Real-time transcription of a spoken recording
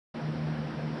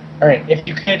All right, if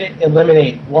you could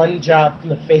eliminate one job from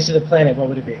the face of the planet, what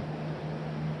would it be?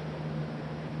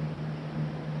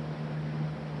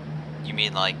 You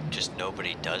mean like just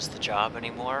nobody does the job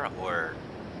anymore, or?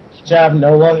 The job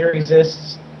no longer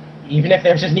exists, even if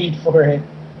there's a need for it.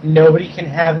 Nobody can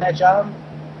have that job,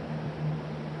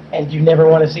 and you never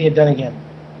want to see it done again.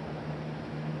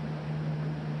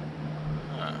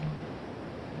 Huh.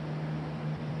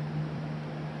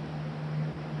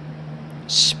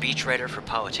 Speechwriter for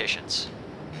politicians.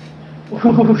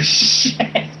 Ooh,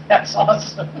 shit, that's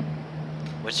awesome.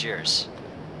 What's yours?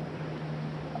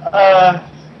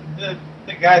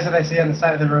 The guys that I see on the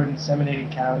side of the road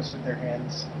inseminating cows with their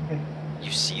hands.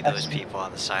 You see those people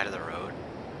on the side of the road?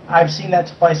 I've seen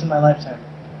that twice in my lifetime.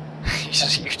 you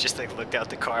just like looked out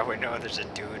the car window and there's a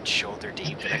dude shoulder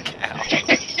deep in a cow.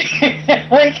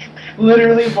 Like,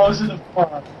 literally most of the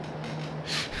farm.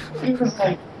 It was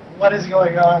like, what is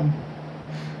going on?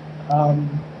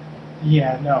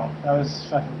 Yeah, no, that was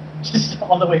fucking just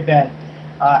all the way bad.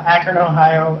 Akron,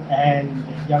 Ohio, and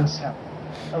Youngstown.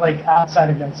 Or like,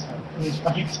 outside of Youngstown. It was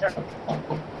fucking terrible.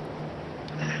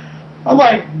 I'm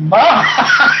like, Mom!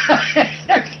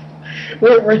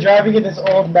 we're driving in this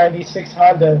old 96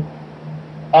 Honda,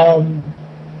 and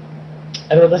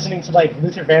we're listening to like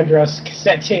Luther Vandross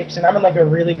cassette tapes, and I'm in like a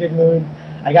really good mood.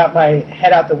 I got my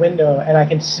head out the window, and I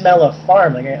can smell a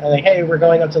farm. Like, hey, we're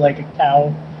going up to like a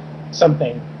cow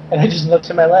something. And I just look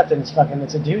to my left, and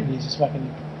it's a dude, and he's just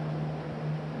fucking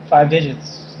 5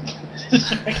 digits.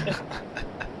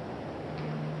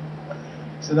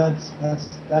 So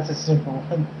that's a simple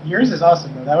one. Yours is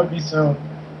awesome though. That would be so.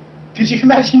 Could you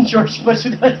imagine George Bush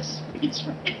without a speech?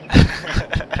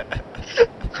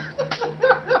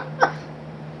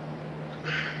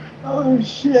 Oh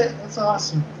shit, that's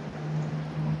awesome.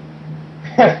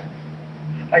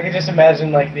 I could just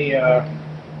imagine like the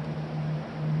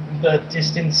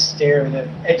distant stare that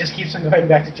it just keeps on going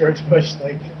back to George Bush.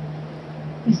 Like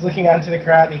he's looking out into the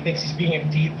crowd and he thinks he's being in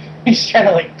deep. He's trying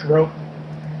to like grope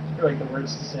for like the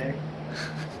words to say.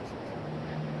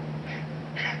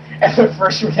 And the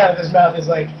first word out of his mouth is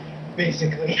like,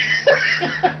 basically.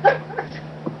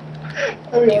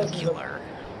 Nuclear.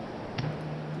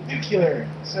 Nuclear.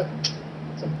 So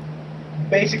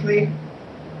basically,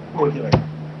 nuclear.